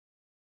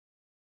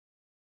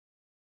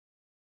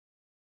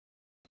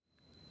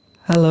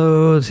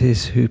Hello, this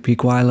is Hoopy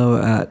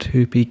Guilo at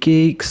Hoopy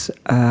Geeks,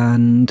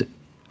 and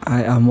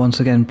I am once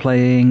again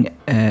playing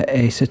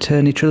Ace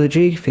Attorney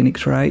Trilogy,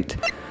 Phoenix Wright,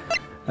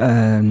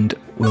 and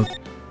we'll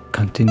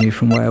continue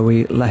from where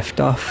we left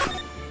off.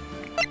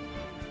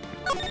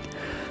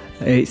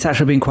 It's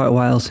actually been quite a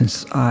while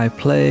since I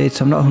played,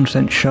 so I'm not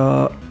 100%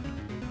 sure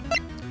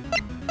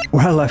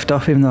where I left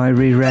off, even though I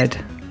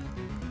reread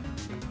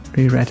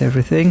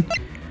everything.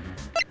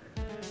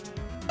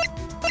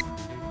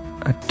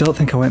 I don't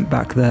think I went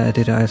back there,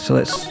 did I?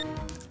 So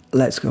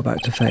let's go back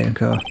to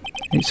Fayenco.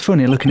 It's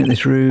funny looking at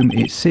this room,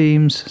 it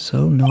seems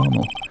so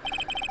normal.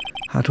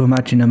 How to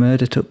imagine a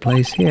murder took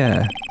place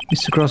here.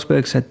 Mr.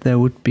 Grosberg said there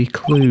would be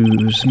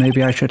clues.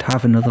 Maybe I should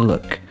have another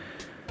look.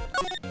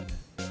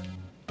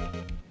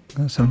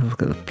 Let's have a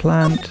look at the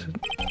plant.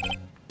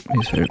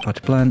 His favourite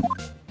potted plant.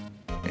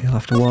 He'll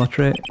have to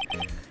water it.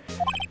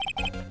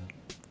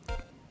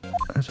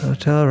 There's a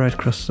hotel right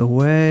across the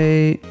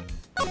way.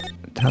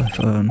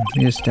 Telephone,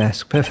 Mia's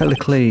desk, perfectly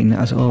clean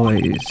as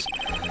always.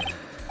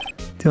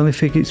 The only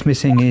thing it's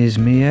missing is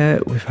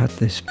Mia. We've had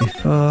this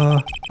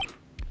before.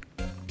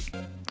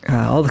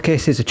 All the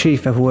cases the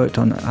chief ever worked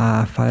on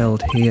are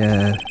filed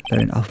here. They're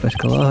in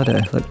alphabetical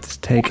order. Let's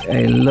take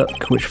a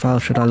look. Which file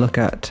should I look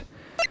at?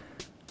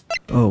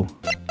 Oh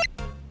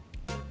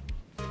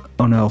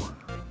no.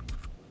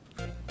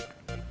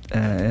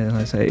 Like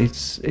I say,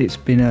 it's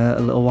been a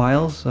little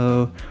while,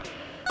 so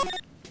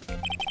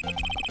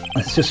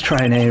let's just try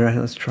an A, right?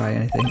 Let's try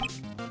anything.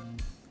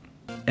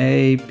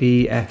 A,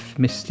 B, F,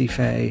 Misty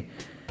Faye.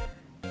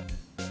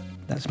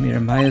 That's Mira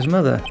and Maya's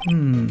mother.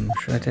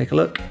 Should I take a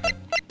look?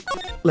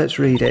 Let's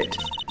read it.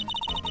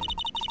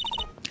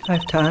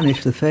 I've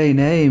tarnished the Faye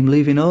name,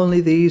 leaving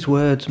only these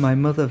words, my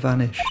mother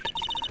vanished.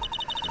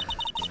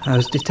 I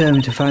was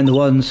determined to find the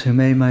ones who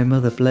made my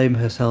mother blame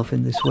herself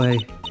in this way.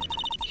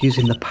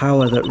 Using the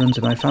power that runs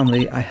in my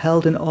family, I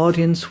held an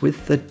audience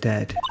with the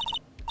dead.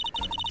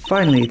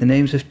 Finally, the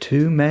names of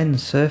two men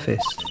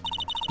surfaced.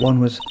 One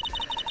was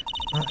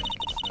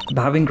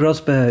Bavin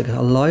Grosberg,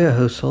 a lawyer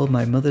who sold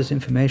my mother's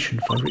information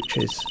for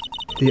riches.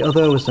 The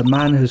other was the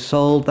man who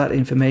sold that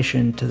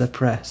information to the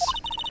press.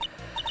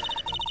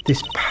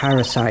 This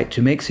parasite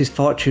who makes his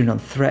fortune on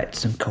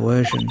threats and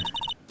coercion.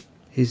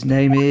 His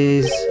name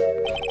is...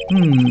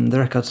 the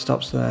record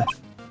stops there.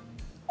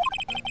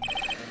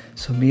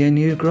 So Mia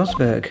knew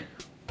Grosberg.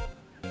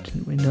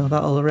 Didn't we know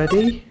that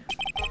already?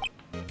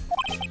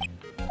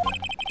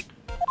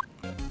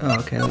 Oh,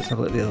 okay, let's have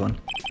a look at the other one.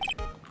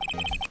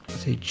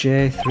 Let's see,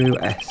 J through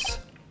S.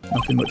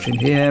 Nothing much in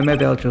here.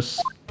 Maybe I'll just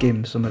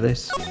skim some of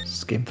this.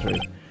 Skim through.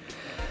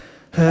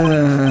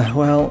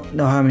 Well,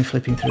 no harm in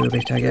flipping through a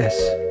bit, I guess.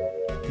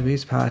 The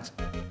weird part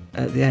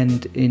at the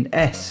end in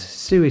S,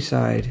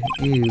 suicide.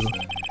 Ew.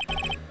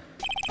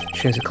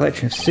 She has a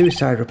collection of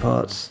suicide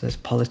reports. There's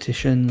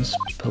politicians,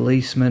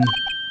 policemen.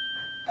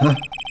 Huh?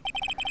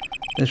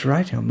 There's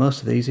writing on most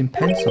of these in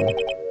pencil.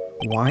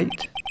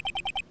 White?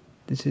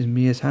 This is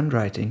Mia's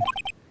handwriting.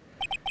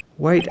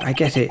 Wait, I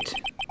get it.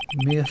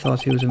 Mia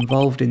thought he was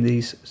involved in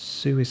these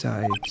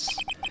suicides.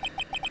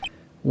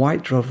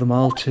 White drove them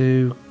all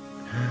to...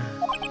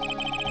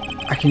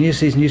 I can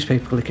use these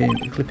newspaper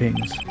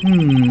clippings.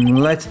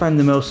 Let's find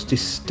the most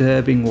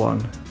disturbing one.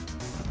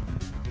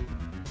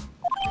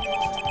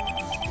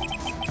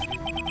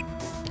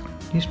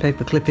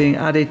 Newspaper clipping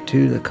added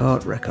to the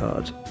court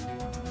record.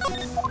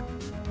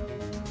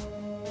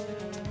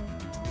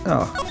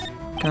 Oh,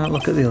 can't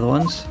look at the other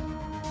ones.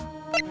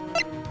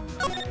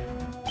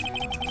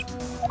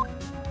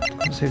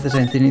 Let's see if there's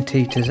anything in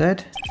T to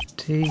Z.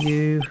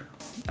 T-U...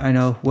 I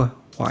know,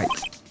 white.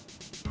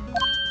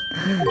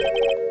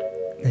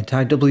 The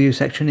entire W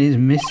section is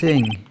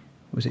missing.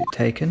 Was it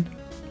taken?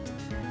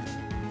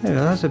 There we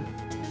go, that's a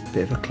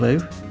bit of a clue.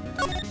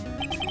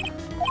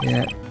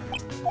 Yeah.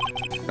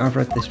 I've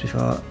read this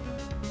before.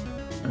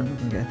 I'm not going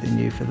to get anything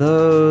new for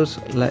those.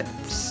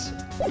 Let's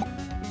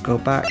go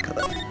back.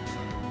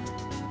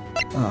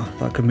 Oh, I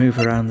thought I could move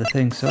around the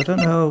thing, so I don't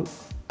know.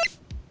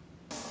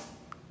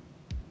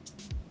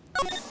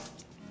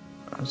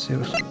 Let's see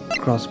what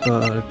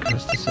Grosberg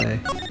has to say.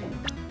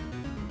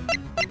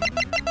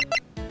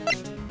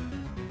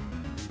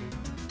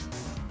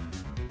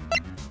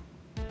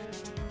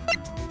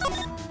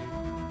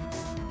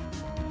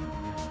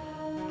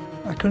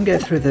 I couldn't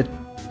get through the...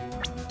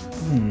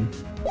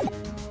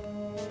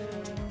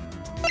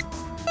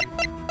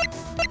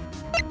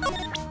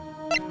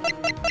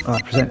 Oh,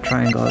 present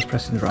triangle, I was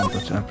pressing the wrong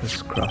button, I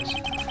pressed cross.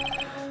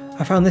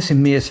 I found this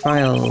in Mia's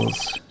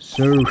files.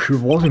 So she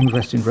was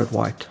invested in Red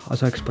White,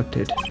 as I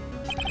expected.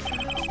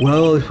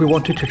 Well, if we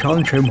wanted to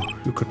challenge him,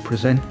 you could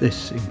present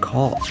this in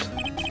court.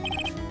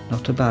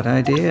 Not a bad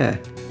idea.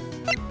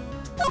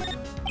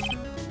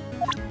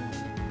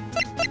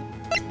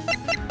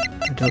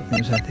 I don't think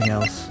there's anything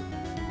else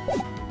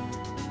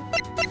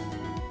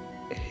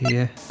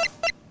here.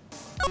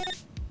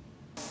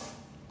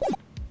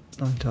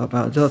 Nothing to talk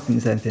about. I don't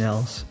think there's anything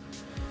else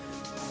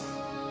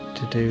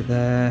to do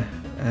there.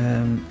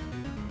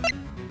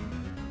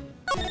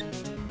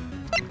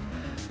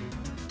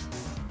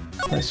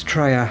 Let's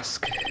try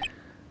ask.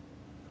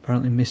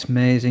 Apparently Miss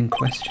May is in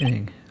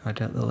questioning. I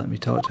doubt they'll let me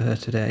talk to her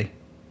today.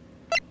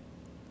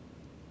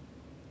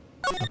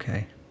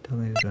 Okay, don't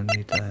think there's no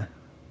need there.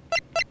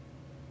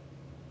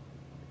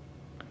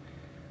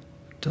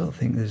 Don't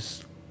think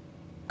there's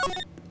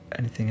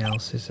anything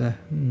else, is there?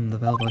 The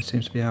bellboy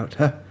seems to be out.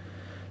 Huh?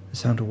 The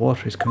sound of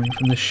water is coming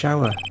from the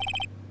shower.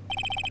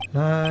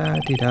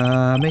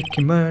 La-di-da,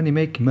 making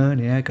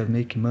money, I got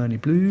making money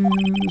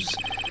blues.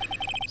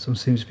 Someone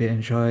seems to be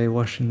enjoying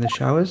washing the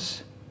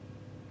showers.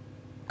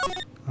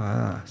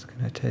 Ah, so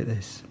can I take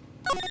this?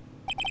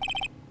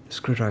 The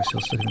screwdriver's still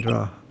stuck in the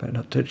drawer. Better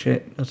not touch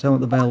it. Not tell what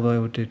the bellboy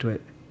would do to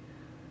it.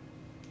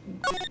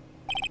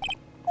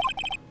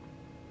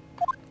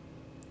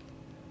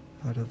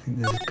 I don't think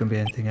there's going to be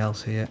anything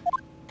else here.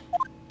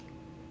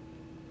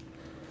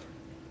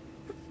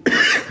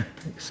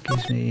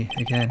 Excuse me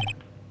again.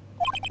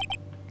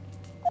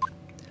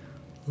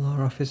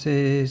 Law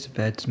offices,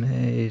 beds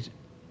made.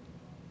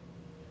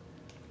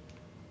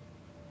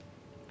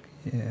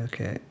 Yeah,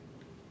 okay.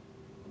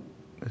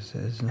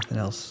 There's nothing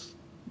else.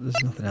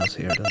 There's nothing else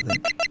here, I don't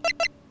think.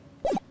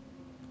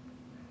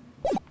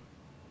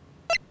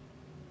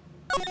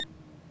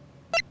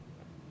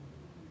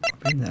 I've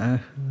been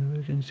there.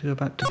 We're going to go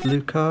back to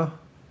Blue Car.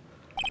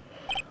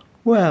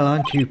 Well,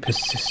 aren't you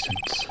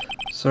persistent?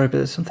 Sorry, but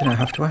there's something I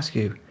have to ask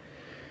you.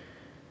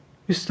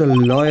 Mr.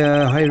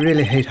 Lawyer, I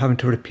really hate having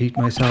to repeat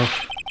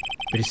myself,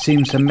 but it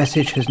seems the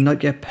message has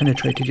not yet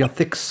penetrated your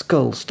thick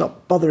skull.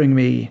 Stop bothering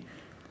me.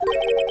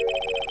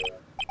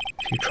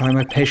 If you try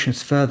my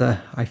patience further,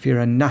 I fear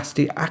a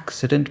nasty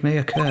accident may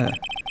occur.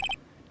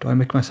 Do I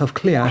make myself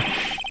clear?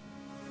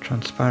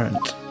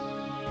 Transparent.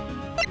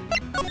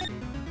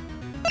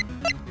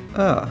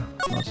 Ah,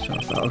 not sure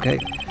of that. Okay.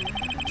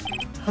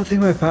 I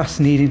think we're past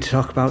needing to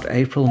talk about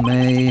April,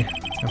 May.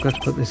 I've got to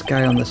put this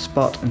guy on the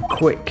spot and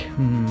quick.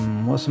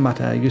 What's the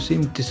matter? You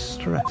seem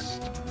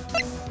distressed.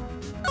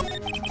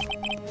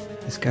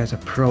 This guy's a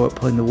pro at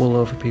pulling the wool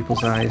over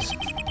people's eyes.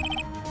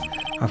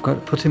 I've got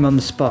to put him on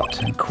the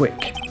spot and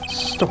quick.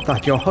 Stop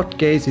that, your hot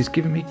gaze is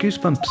giving me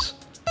goosebumps.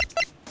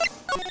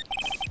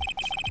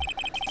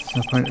 There's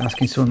no point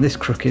asking someone this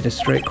crooked a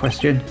straight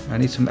question. I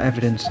need some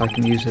evidence I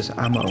can use as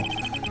ammo.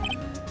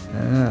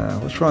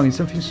 What's wrong? Is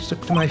something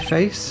stuck to my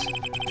face?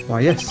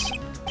 Why, yes.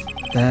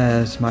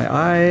 There's my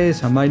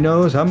eyes, and my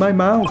nose, and my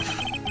mouth.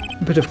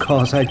 But of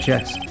course I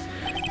jest.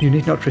 You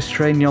need not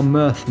restrain your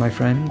mirth, my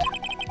friend.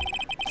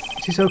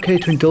 It is okay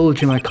to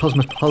indulge in my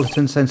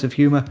cosmopolitan sense of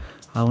humour.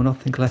 I will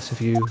not think less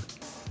of you.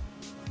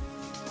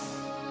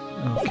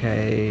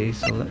 Okay,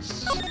 so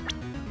let's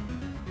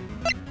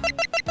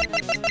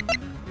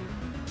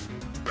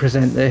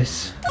present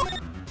this.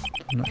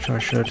 I'm not sure I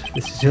should.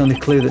 This is the only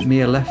clue that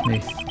Mia left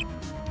me.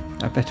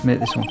 I better make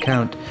this one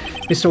count.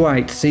 Mr.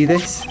 White, see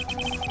this?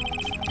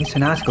 It's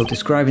an article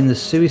describing the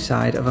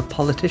suicide of a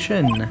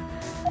politician.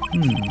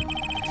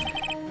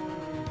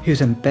 He was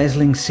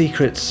embezzling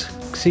secret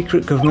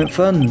government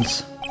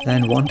funds.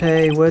 Then one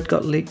day word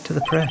got leaked to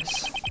the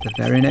press. The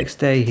very next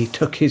day he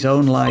took his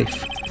own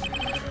life.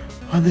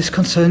 Oh, this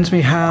concerns me.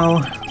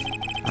 How?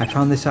 I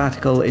found this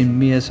article in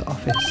Mia's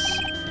office.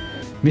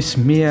 Miss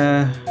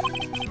Mia,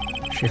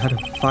 she had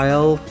a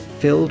file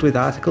filled with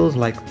articles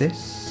like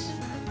this.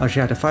 She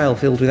had a file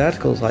filled with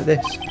articles like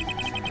this.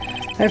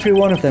 Every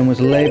one of them was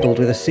labelled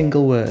with a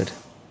single word.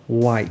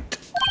 White.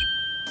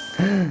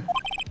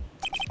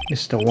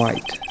 Mr.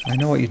 White, I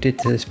know what you did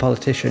to this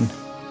politician.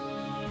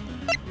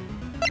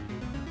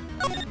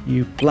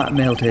 You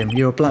blackmailed him.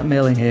 You were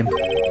blackmailing him.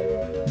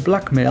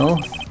 Blackmail?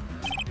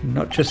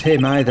 Not just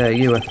him either.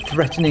 You were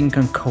threatening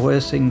and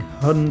coercing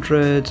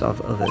hundreds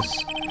of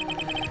others.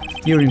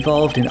 You were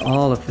involved in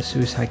all of the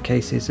suicide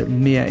cases that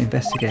Mia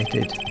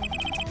investigated.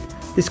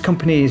 This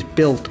company is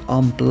built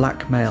on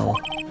blackmail.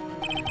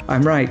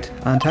 I'm right,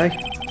 aren't I?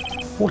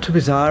 What a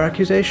bizarre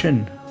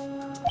accusation.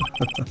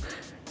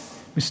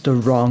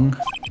 Mr. Wrong.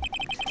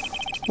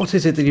 What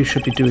is it that you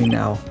should be doing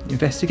now?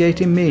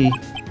 Investigating me?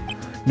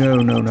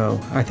 No,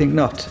 I think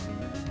not.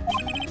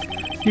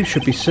 You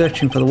should be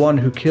searching for the one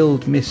who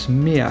killed Miss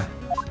Mia.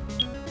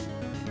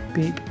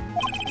 Beep.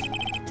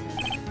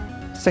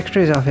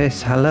 Secretary's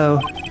office, hello.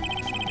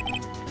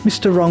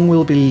 Mr. Wrong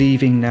will be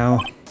leaving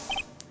now.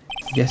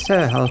 Yes,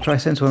 sir, I'll try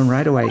send someone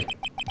right away.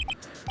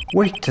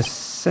 Wait a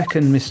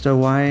second, Mr.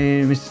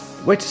 White.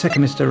 Wait a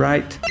second, Mr.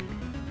 Wright.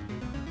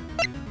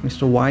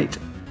 Mr. White.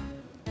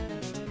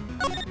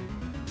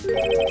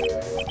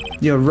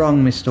 You're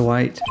wrong, Mr.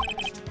 White.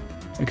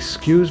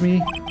 Excuse me?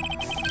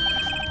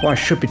 What I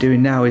should be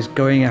doing now is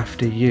going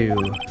after you.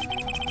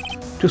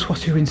 Just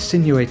what are you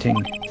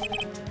insinuating?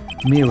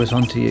 Mia was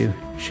onto you.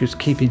 She was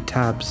keeping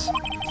tabs.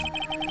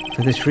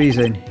 For this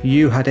reason,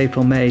 you had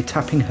April May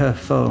tapping her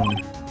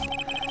phone.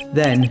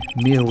 Then,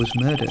 Mia was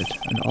murdered,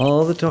 and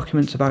all the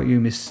documents about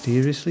you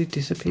mysteriously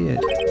disappeared.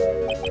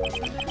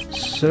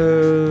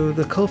 So,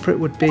 the culprit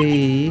would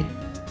be...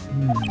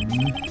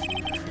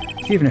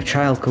 Even a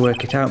child could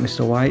work it out,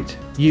 Mr. White.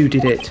 You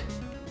did it.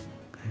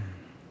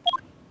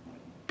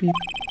 Beep.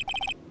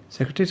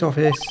 Secretary's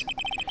office.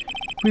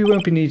 We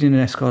won't be needing an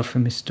escort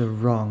from Mr.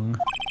 Wrong.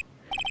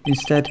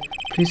 Instead,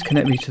 please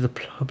connect me to the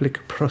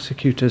public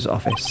prosecutor's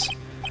office.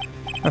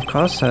 Of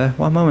course, sir.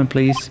 One moment,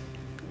 please.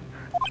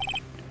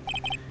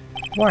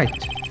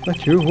 White,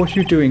 that's you? What are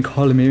you doing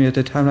calling me at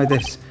a time like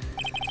this?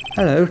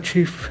 Hello,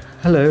 Chief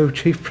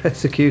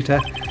Prosecutor.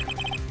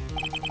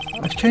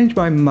 I've changed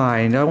my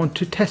mind. I want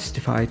to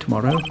testify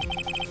tomorrow.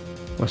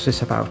 What's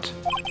this about?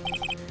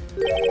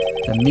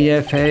 The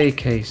Mia Fey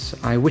case.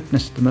 I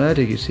witnessed the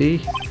murder, you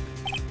see.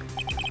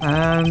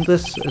 And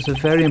this is a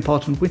very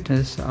important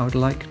witness. I would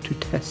like to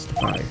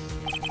testify.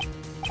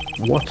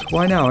 What?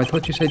 Why now? I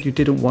thought you said you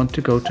didn't want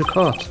to go to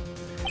court.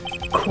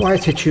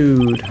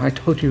 Quietude! I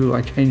told you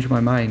I changed my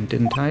mind,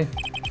 didn't I?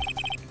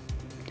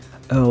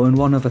 Oh, and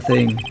one other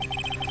thing.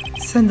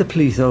 Send the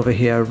police over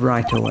here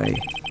right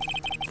away.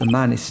 The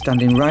man is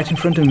standing right in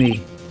front of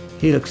me.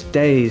 He looks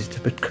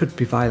dazed, but could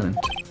be violent.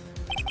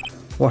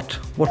 What?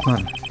 What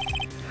man?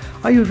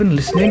 Are you even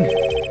listening?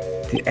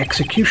 The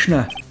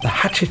executioner, the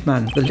hatchet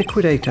man, the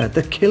liquidator,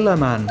 the killer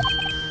man.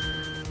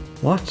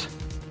 What?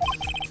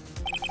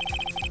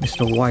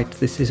 Mr. White,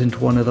 this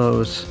isn't one of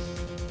those.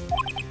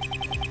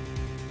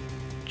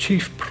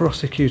 Chief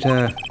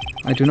Prosecutor,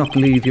 I do not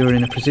believe you're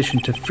in a position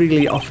to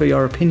freely offer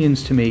your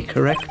opinions to me,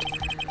 correct?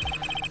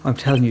 I'm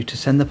telling you to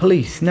send the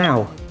police,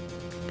 now.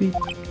 Beep.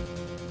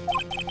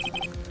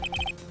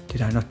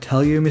 Did I not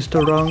tell you,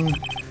 Mr. Wrong?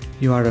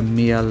 You are a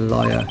mere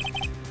lawyer.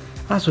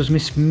 As was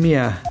Miss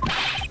Mia.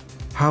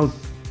 How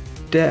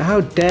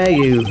dare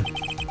you?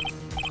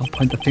 I'll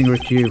point the finger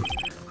at you,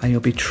 and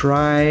you'll be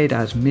tried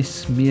as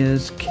Miss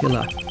Mia's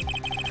killer.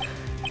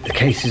 The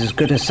case is as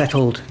good as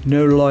settled.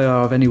 No lawyer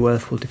of any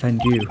worth will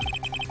defend you.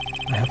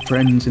 I have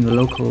friends in the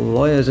local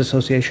lawyers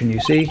association, you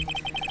see.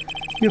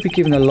 You'll be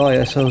given a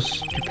lawyer so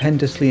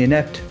stupendously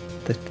inept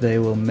that they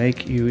will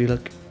make you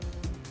look,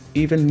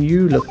 even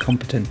you look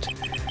competent.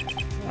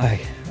 I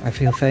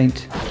feel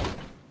faint.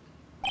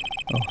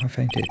 Oh, I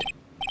fainted.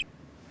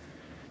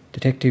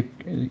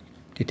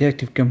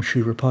 Detective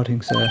Gumshoe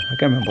reporting, sir. I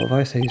can't remember what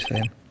voice I use for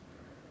him.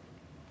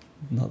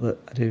 Not that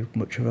I do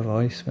much of a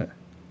voice, but...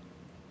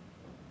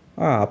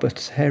 Ah,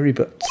 butts, hairy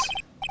butts.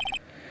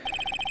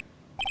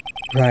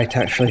 Right,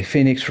 actually,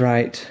 Phoenix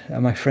Wright.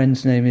 And my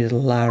friend's name is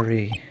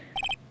Larry.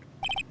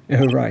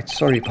 Oh, right,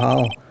 sorry,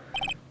 pal.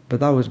 But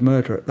that was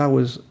murder. But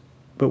was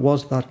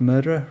that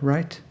murderer,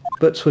 right?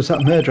 Butts, was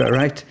that murderer,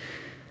 right?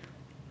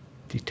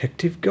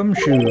 Detective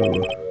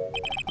Gumshoe.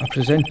 I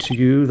present to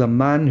you the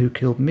man who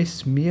killed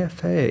Miss Mia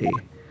Fey.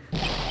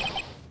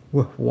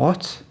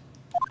 What?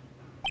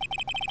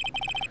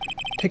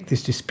 Take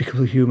this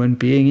despicable human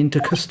being into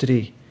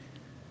custody.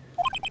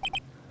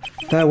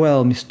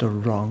 Farewell, Mr.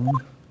 Wrong.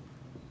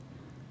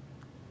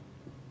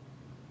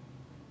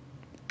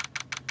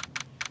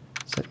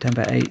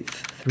 September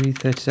 8th,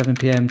 3:37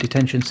 PM,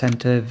 Detention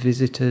Centre,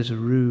 Visitors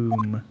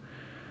Room.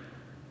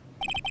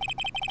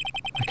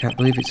 I can't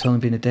believe it's only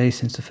been a day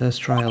since the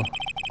first trial.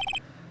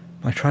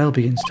 My trial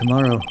begins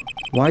tomorrow.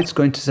 White's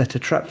going to set a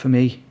trap for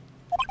me.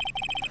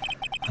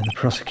 And the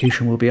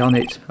prosecution will be on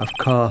it, of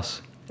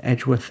course,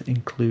 Edgeworth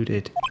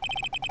included.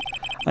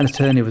 An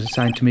attorney was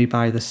assigned to me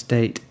by the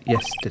state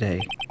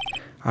yesterday.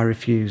 I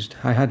refused.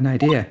 I had an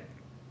idea.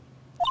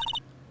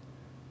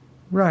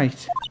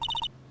 Right.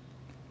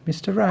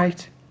 Mr.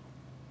 Wright.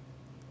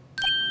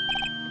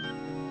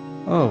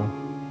 Oh,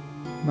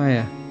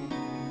 Maya.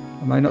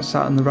 Am I not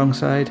sat on the wrong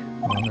side?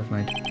 Oh, never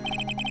mind.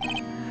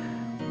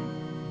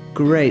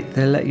 Great,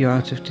 they let you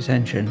out of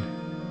detention.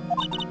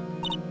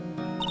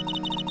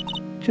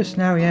 Just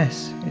now,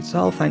 yes. It's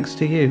all thanks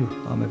to you.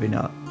 Or maybe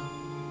not.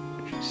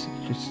 She's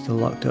still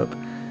locked up.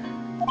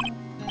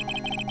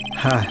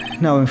 Ha,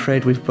 now I'm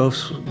afraid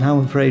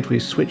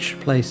we've switched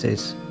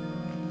places.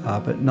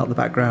 But not the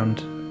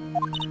background.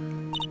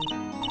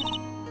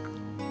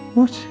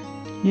 What?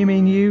 You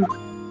mean you?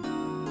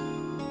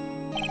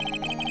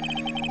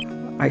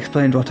 I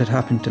explained what had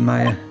happened to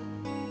Maya.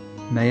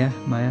 Maya?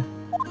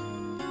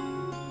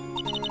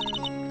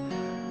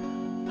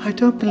 I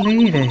don't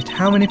believe it.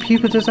 How many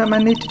people does that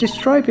man need to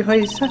destroy before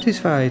he's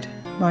satisfied?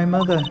 My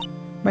mother,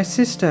 my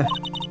sister,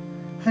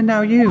 and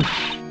now you.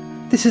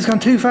 This has gone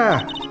too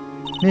far.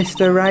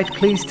 Mr. Wright,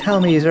 please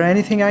tell me, is there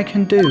anything I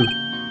can do?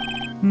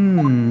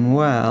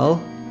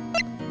 Well...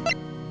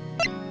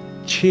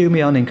 Chew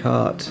me on in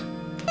court.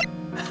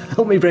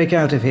 Help me break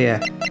out of here.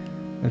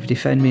 Maybe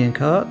defend me in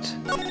court?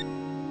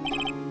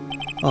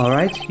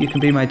 Alright, you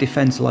can be my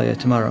defense lawyer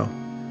tomorrow.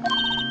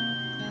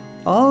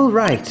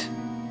 Alright.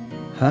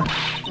 Huh?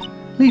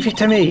 Leave it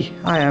to me.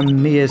 I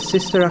am Mia's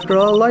sister after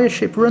all.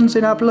 Lawyership runs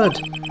in our blood.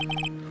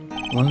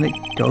 Wasn't it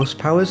ghost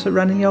powers that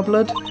ran in your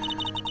blood?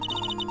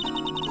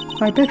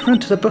 I better run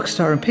to the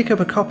bookstore and pick up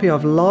a copy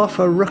of Law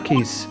for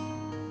Rookies.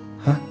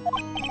 Huh?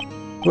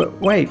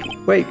 Wait.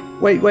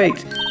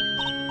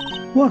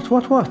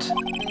 What?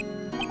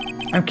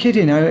 I'm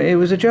kidding, it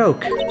was a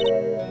joke.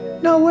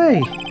 No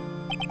way.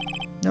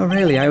 No,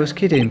 really, I was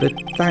kidding, but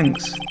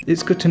thanks.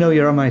 It's good to know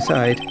you're on my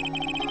side.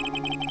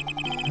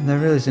 And there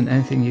really isn't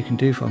anything you can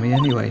do for me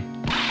anyway.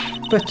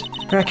 But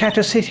I can't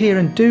just sit here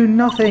and do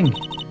nothing.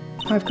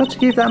 I've got to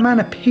give that man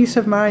a piece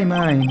of my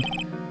mind.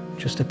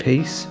 Just a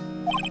piece?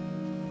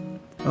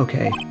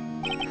 Okay.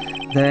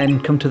 Then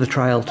come to the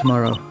trial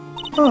tomorrow.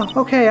 Oh,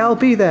 okay, I'll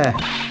be there.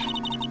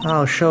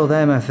 I'll show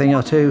them a thing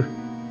or two.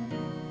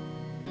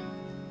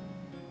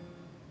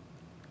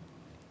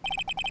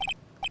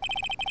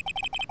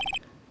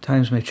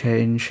 Times may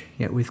change,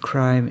 yet with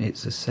crime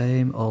it's the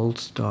same old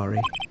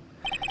story.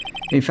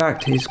 In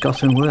fact, it's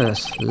gotten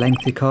worse.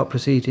 Lengthy court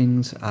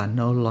proceedings are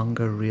no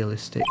longer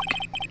realistic.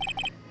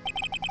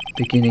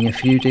 Beginning a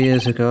few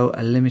years ago,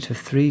 a limit of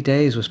 3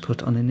 days was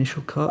put on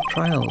initial court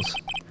trials.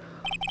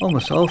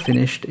 Almost all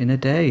finished in a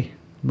day,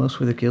 most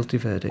with a guilty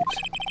verdict.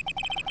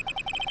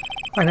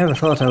 I never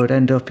thought I would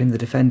end up in the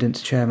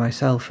defendant's chair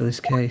myself for this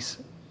case,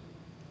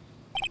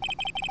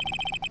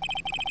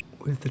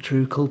 with the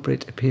true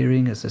culprit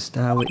appearing as a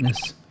star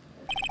witness.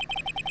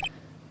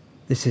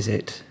 This is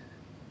it.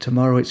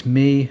 Tomorrow it's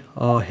me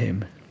or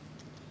him.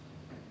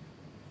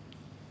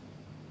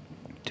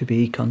 To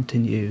be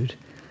continued.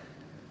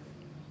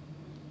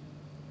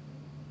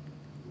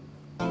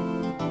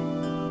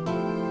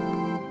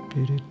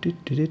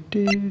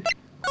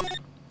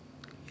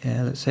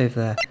 Yeah, let's save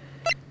there.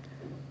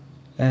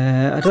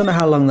 I don't know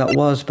how long that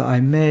was, but I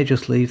may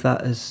just leave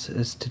that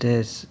as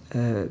today's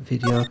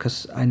video,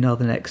 because I know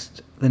the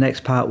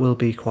next part will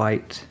be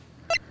quite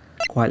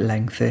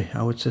lengthy,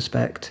 I would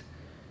suspect.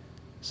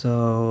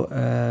 So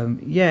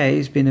yeah,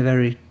 it's been a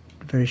very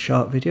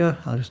short video.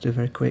 I'll just do a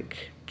very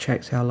quick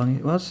check, see how long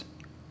it was.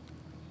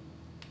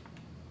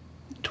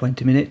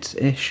 20 minutes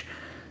ish.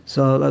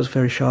 So that was a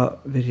very short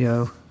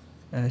video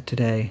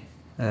today.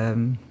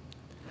 Like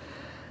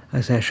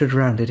I say, I should have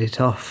rounded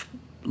it off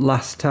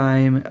last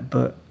time,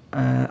 but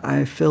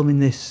I'm recording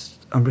this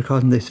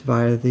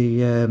via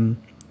the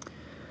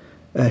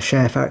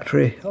Share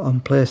Factory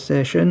on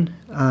PlayStation,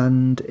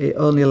 and it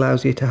only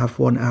allows you to have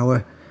 1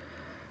 hour.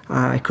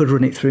 I could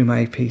run it through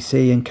my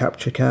PC and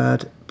capture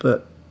card,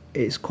 but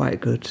it's quite a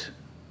good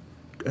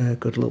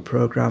little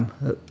program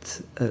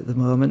at the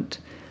moment.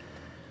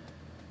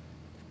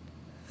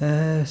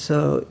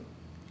 So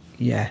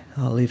yeah,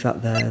 I'll leave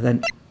that there.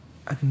 Then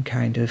I can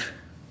kind of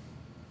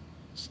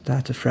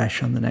start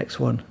afresh on the next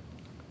one.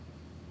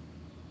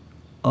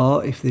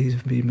 Or if these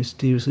have been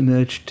mysteriously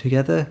merged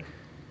together,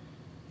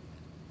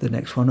 the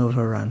next one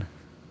overran.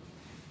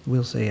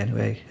 We'll see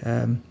anyway.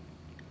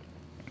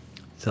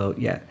 So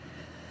yeah,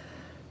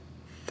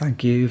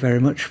 thank you very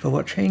much for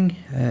watching.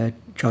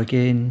 Join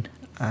in,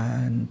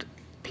 and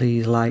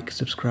please like,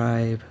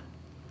 subscribe,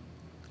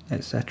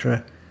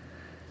 etc.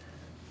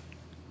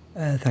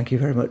 Thank you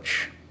very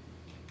much.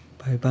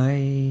 Bye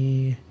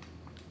bye.